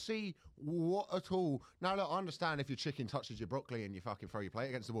do not see what at all. Now, look, I understand if your chicken touches your broccoli and you fucking throw your plate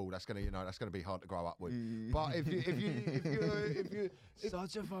against the wall, that's gonna be hard to grow up with. But if you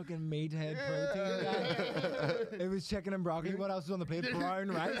such a fucking meathead protein guy. It was chicken and broccoli. What else was on the plate? Brown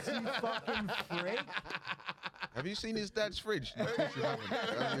rice. You fucking freak. Have you seen his dad's fridge? No, of course you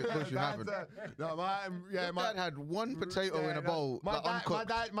haven't. Of course you haven't. No, my dad had one potato in a bowl,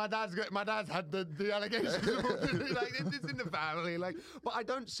 uncooked. My dad's had the allegations. Like it's in the family. Like, but I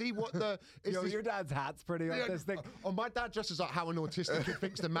don't see what the. Your dad's hat's pretty autistic. Oh, my dad dresses like how an autistic kid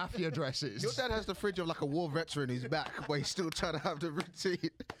thinks the mafia dresses. Your dad has the fridge of like a war veteran who's back, but he's still trying to have the routine.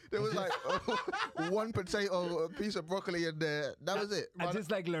 There was like one potato, a piece of broccoli in there. That was it. I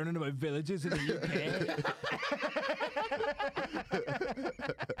just like learning about villages in the UK.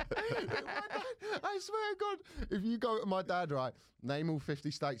 I swear to God, if you go to my dad, right, name all 50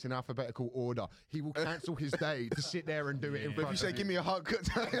 states in alphabetical order, he will cancel his day to sit there and do it in front of you. If you say, give me a hug, me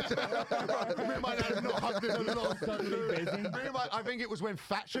and my dad have not hugged in a long time. I think it was when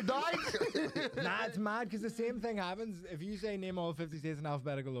Thatcher died. Nah, it's mad because the same thing happens. If you say name all 50 states in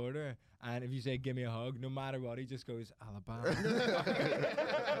alphabetical order, and if you say give me a hug, no matter what, he just goes, Alabama.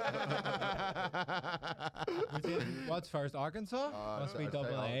 What's first? Arkansas? Must be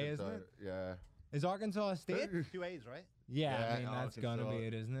double A, isn't it? Yeah. Is Arkansas a state? 2 A's, right? Yeah, I mean, that's gonna be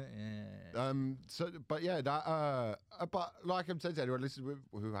it, isn't it? Yeah. But yeah, that. But like I'm saying to anyone listening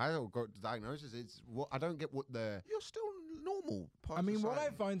who has got diagnosis, it's what I don't get what the. You're still normal. I mean, what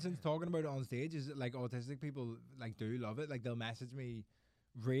I've found since talking about it on stage is that, like, autistic people like do love it. Like, they'll message me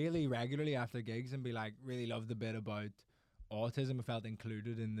really regularly after gigs and be like, really love the bit about autism. I felt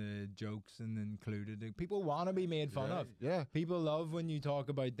included in the jokes and included. People want to be made fun of. Yeah. People love when you talk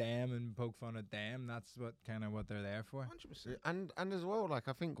about them and poke fun at them. That's what they're there for. 100%. And as well, like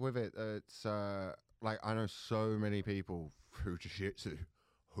I think with it, it's like I know so many people through jiu-jitsu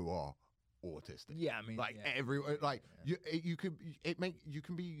who are autistic. Yeah, I mean, like everyone, like you can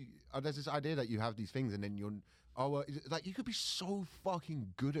be. There's this idea that you have these things and then you're. Like you could be so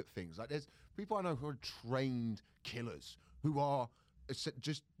fucking good at things. Like there's people I know who are trained killers who are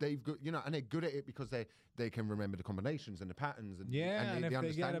just they've got and they're good at it because they can remember the combinations and the patterns and and if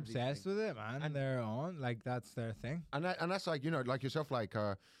they get obsessed with it, man, and they're on like that's their thing. And that's like like yourself, like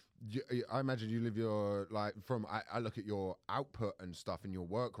I imagine you live your I look at your output and stuff and your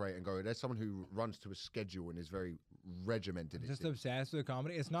work rate and go, there's someone who runs to a schedule and is very regimented. I'm just obsessed with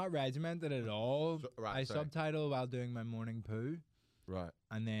comedy. It's not regimented at all. I subtitle while doing my morning poo. Right.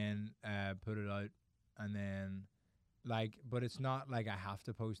 And then put it out. And then but it's not like I have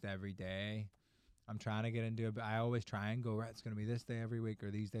to post every day. I'm trying to get into it, but I always try and go, right, it's going to be this day every week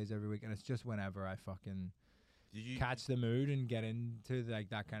or these days every week. And it's just whenever I fucking catch the mood and get into like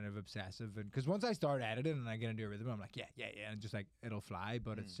that kind of obsessive. And because once I start editing and I get into a rhythm, I'm like, yeah. And just like, it'll fly.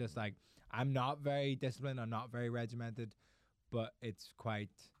 But it's just like, I'm not very disciplined. I'm not very regimented, but it's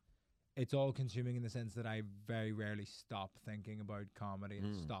all consuming in the sense that I very rarely stop thinking about comedy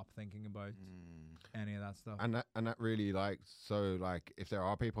and stop thinking about any of that stuff. And that really if there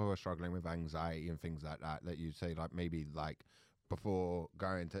are people who are struggling with anxiety and things like that you say like maybe like before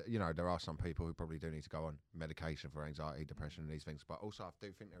going to, there are some people who probably do need to go on medication for anxiety, depression and these things. But also I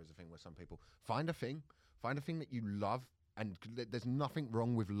do think there is a thing where some people find a thing that you love And there's nothing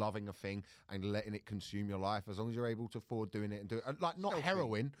wrong with loving a thing and letting it consume your life, as long as you're able to afford doing it and do it. Like, not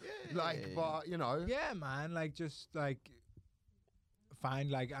heroin, but, you know. Yeah, man, like, just, like, find,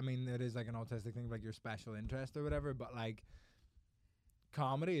 like, I mean, it is, like, an autistic thing, like, your special interest or whatever, but, like,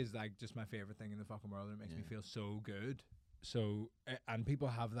 comedy is, like, just my favorite thing in the fucking world, and it makes me feel so good. So, and people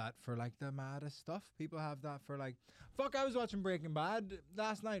have that for, like, the maddest stuff. People have that for, like, I was watching Breaking Bad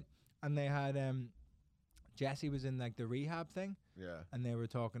last night, and they had, Jesse was in, like, the rehab thing. Yeah. And they were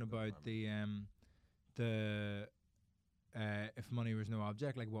talking about the if money was no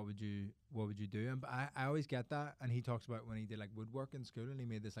object, like, what would you do? And I always get that. And he talks about when he did, like, woodwork in school, and he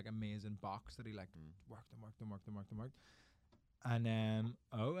made this, like, amazing box that he, like, worked. And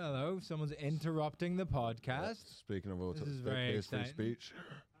oh, hello, someone's interrupting the podcast. Speaking of This is autism, very here's free exciting. speech.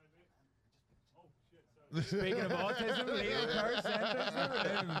 Speaking of autism, Leo Kerr centers the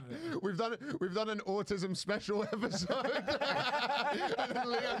room. We've done an autism special episode. And then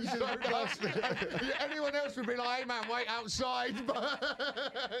Leo showed up. Anyone else would be like, "Hey man, wait outside." But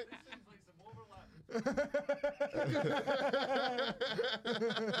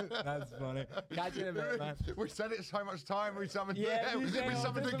That's funny. Catch you in a bit, man. we said it so much time. We summoned You say the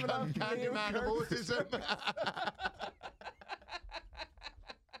autism enough, candy Leo man of Kerr.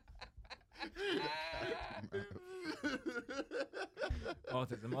 autism.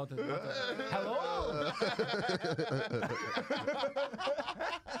 Autism. Hello.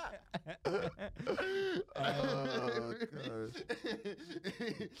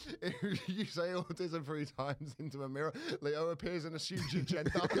 If you say autism 3 times into a mirror, Leo appears and assumes your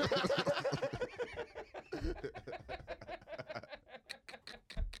gender. I don't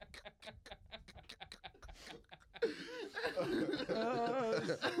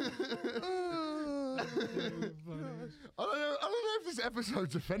know if this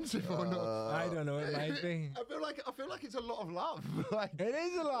episode's offensive or not. I don't know. It might be. I feel like it's a lot of love. Like, It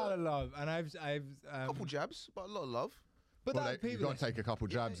is a lot of love, and I've couple jabs, but a lot of love. but well, that you've people. got to take a couple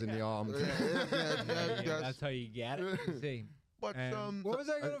jabs in the arm. That's how you get it. You see. But What was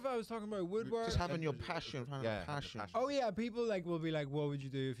I going to? If I was talking about woodwork, just having your passion, passion. Oh yeah, people like will be like, "What would you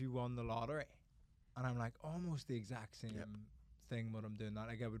do if you won the lottery?" And I'm like, almost the exact same thing. What I'm doing that,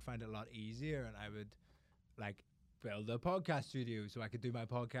 like, I would find it a lot easier, and I would like build a podcast studio so I could do my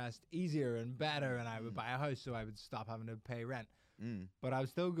podcast easier and better, and I would buy a house so I would stop having to pay rent. But I would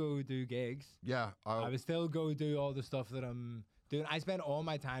still go do gigs. Yeah, I would still go do all the stuff that I'm doing. I spend all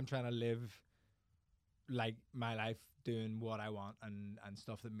my time trying to live like my life doing what I want and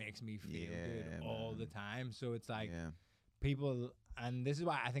stuff that makes me feel good all the time. So it's like people, and this is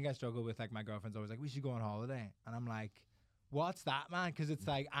why I think I struggle with, like, my girlfriend's always like, we should go on holiday. And I'm like, what's that, man? Because it's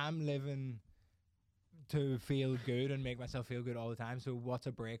like I'm living to feel good and make myself feel good all the time. So what's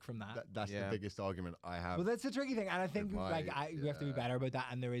a break from that? That's the biggest argument I have. Well, that's the tricky thing, and I think we have to be yeah. better about that.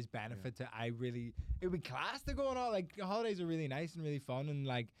 And there is benefit to. It would be class to go on all, like, holidays are really nice and really fun, and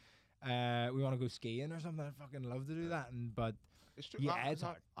like we want to go skiing or something. I'd fucking love to do that. But it's true. yeah, it's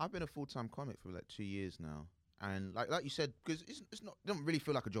hard. I've been a full-time comic for like 2 years now. And like you said, because it's not, it doesn't really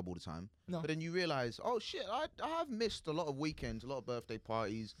feel like a job all the time. No. But then you realize, oh shit, I have missed a lot of weekends, a lot of birthday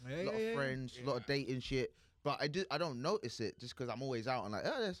parties, a lot of friends, a lot of dating shit. But I don't notice it just because I'm always out and like,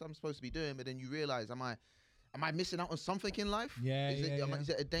 oh, yes, I'm supposed to be doing. But then you realize, am I missing out on something in life? Is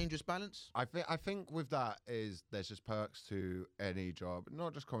it a dangerous balance? I think with that is there's just perks to any job,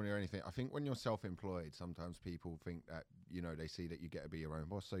 not just comedy or anything. I think when you're self-employed, sometimes people think that, you know, they see that you get to be your own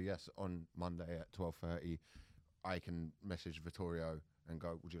boss. So yes, on Monday at 12:30. I can message Vittorio and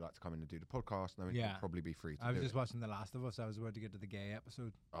go, would you like to come in and do the podcast? And he'll probably be free to do it. I was just watching The Last of Us. I was about to get to the gay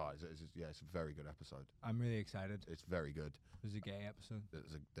episode. Oh, it's a very good episode. I'm really excited. It's very good. There's a gay episode.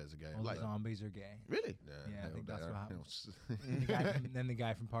 There's a gay All episode. the zombies are gay. Really? Yeah, I think that's what happens. happens. Then the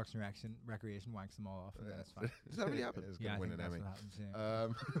guy from Parks and Recreation wanks them all off, and then it's fine. Does that really happen? It's Yeah, gonna I win think an that's Emmy. what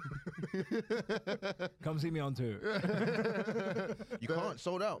happens. Yeah. Come see me on tour. You can't,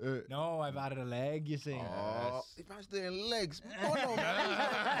 sold out. No, I've added a leg, you see. Oh, if man's doing legs, no money,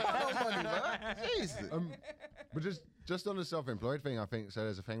 man. Jesus. But just on the self-employed thing, I think so.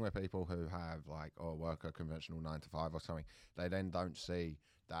 There's a thing where people who have like work a conventional 9 to 5 or something, they then don't see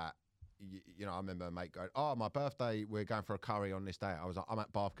that. You know, I remember a mate going, "Oh, my birthday, we're going for a curry on this day." I was like, "I'm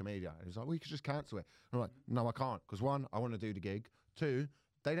at Bath Comedia." And he was like, "We could just cancel it." And I'm like, "No, I can't, because 1, I want to do the gig. 2,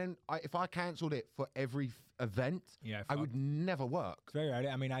 they then if I cancelled it for every event, I would never work." It's very rare.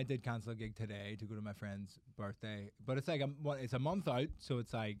 I mean, I did cancel a gig today to go to my friend's birthday, but it's like it's a month out, so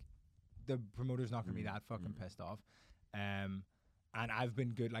it's like the promoter's not going to be that fucking pissed off. And I've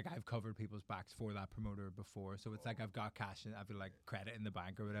been good, like I've covered people's backs for that promoter before, so it's like I've got cash and I've got like credit in the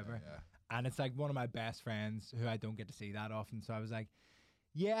bank or whatever. And it's like one of my best friends who I don't get to see that often. So I was like,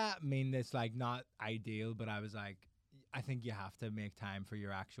 yeah, I mean, it's like not ideal, but I was like, I think you have to make time for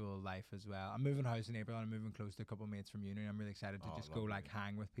your actual life as well. I'm moving house in April and I'm moving close to a couple of mates from uni. I'm really excited to just go like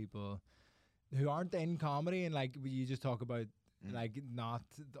hang with people who aren't in comedy, and like you just talk about like not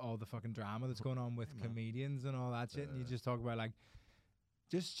all the fucking drama that's going on with comedians and all that shit, and you just talk about like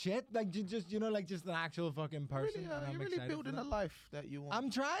just shit, like just like just an actual fucking person. Really, you're really building a life that you want. I'm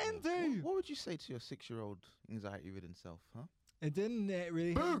trying to. What would you say to your 6-year-old anxiety-ridden self, huh? It didn't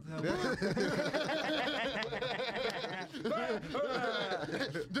really.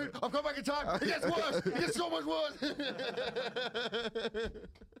 Dude, I've come back in time. It gets worse. It gets so much worse.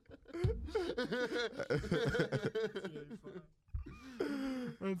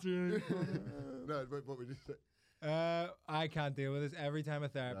 That's really funny. No, what would you say? I can't deal with this. Every time a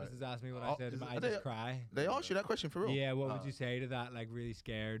therapist has asked me what I said, I just cry. They asked you that question for real? Yeah, what would you say to that like really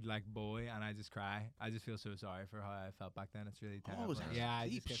scared like boy? And I just cry. I just feel so sorry for how I felt back then. It's really terrible. Yeah, I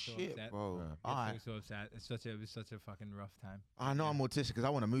just get so upset. Bro. I get so upset. It was such a fucking rough time. I know I'm autistic because I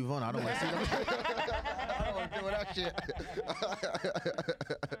want to move on. I don't want to see them. I don't want to deal with that shit.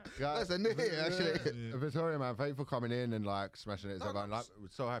 That's a new actually. Vittorio, man, thank you for coming in and like smashing it. Like, we're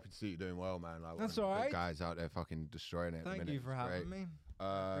so happy to see you doing well, man. Like, that's all right. Guys out there fucking destroying it. Thank you for having me.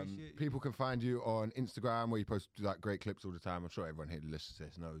 People can find you on Instagram where you post like great clips all the time. I'm sure everyone here who listens to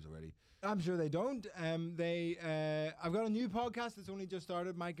this knows already. I'm sure they don't. I've got a new podcast that's only just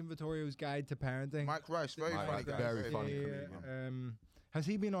started, Mike and Vittorio's Guide to Parenting. Mike Rice, very funny guy. Very funny comedian. Has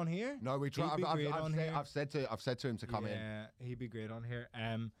he been on here? No, we tried. I've said to him to come in. Yeah, he'd be great on here.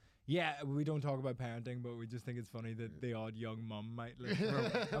 Yeah, we don't talk about parenting, but we just think it's funny that the odd young mum might listen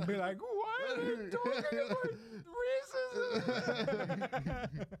and be like, why are you talking about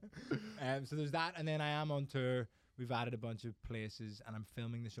racism? So there's that, and then I am on tour. We've added a bunch of places, and I'm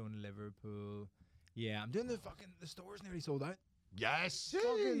filming the show in Liverpool. Yeah, I'm doing the store's nearly sold out. Yes!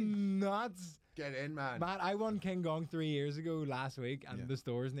 Fucking nuts. Get in, man. Matt, I won King Gong 3 years ago last week, and the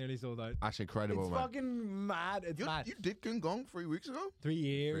store's nearly sold out. That's incredible, it's man. Fucking mad. It's mad. You did King Gong 3 weeks ago? 3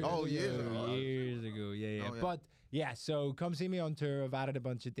 years. Oh, years ago. Years ago, yeah. Oh, yeah. But yeah, so come see me on tour. I've added a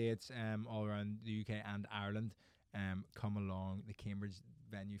bunch of dates all around the UK and Ireland. Come along. The Cambridge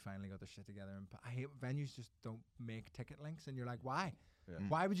venue finally got their shit together. And I hate venues just don't make ticket links, and you're like, why? Yeah.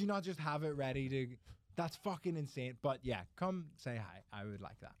 Why would you not just have it ready to? That's fucking insane. But yeah, come say hi. I would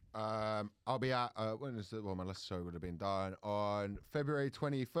like that. I'll be at when is it? Well, my last show would have been done on February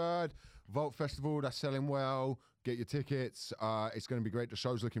 23rd. Vault Festival. That's selling well. Get your tickets. It's going to be great. The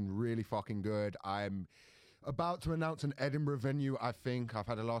show's looking really fucking good. I'm about to announce an Edinburgh venue. I think I've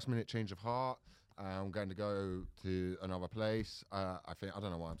had a last minute change of heart. I'm going to go to another place. I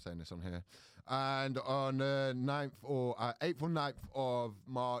don't know why I'm saying this on here. And on the 8th or 9th of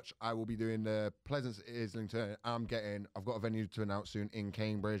March, I will be doing the Pleasance Islington. I've got a venue to announce soon in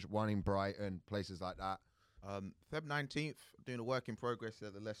Cambridge, one in Brighton, places like that. Feb 19th, doing a work in progress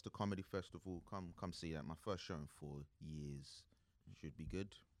at the Leicester Comedy Festival. Come see that. My first show in 4 years. Should be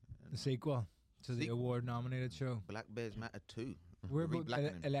good. The sequel to the award-nominated show. Black Bears Matter 2. We're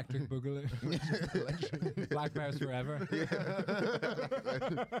Electric Boogaloo. Black Bears Forever.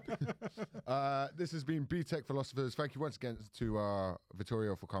 This has been B-Tech Philosophers. Thank you once again to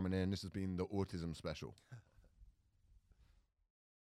Vittorio for coming in. This has been the Autism Special.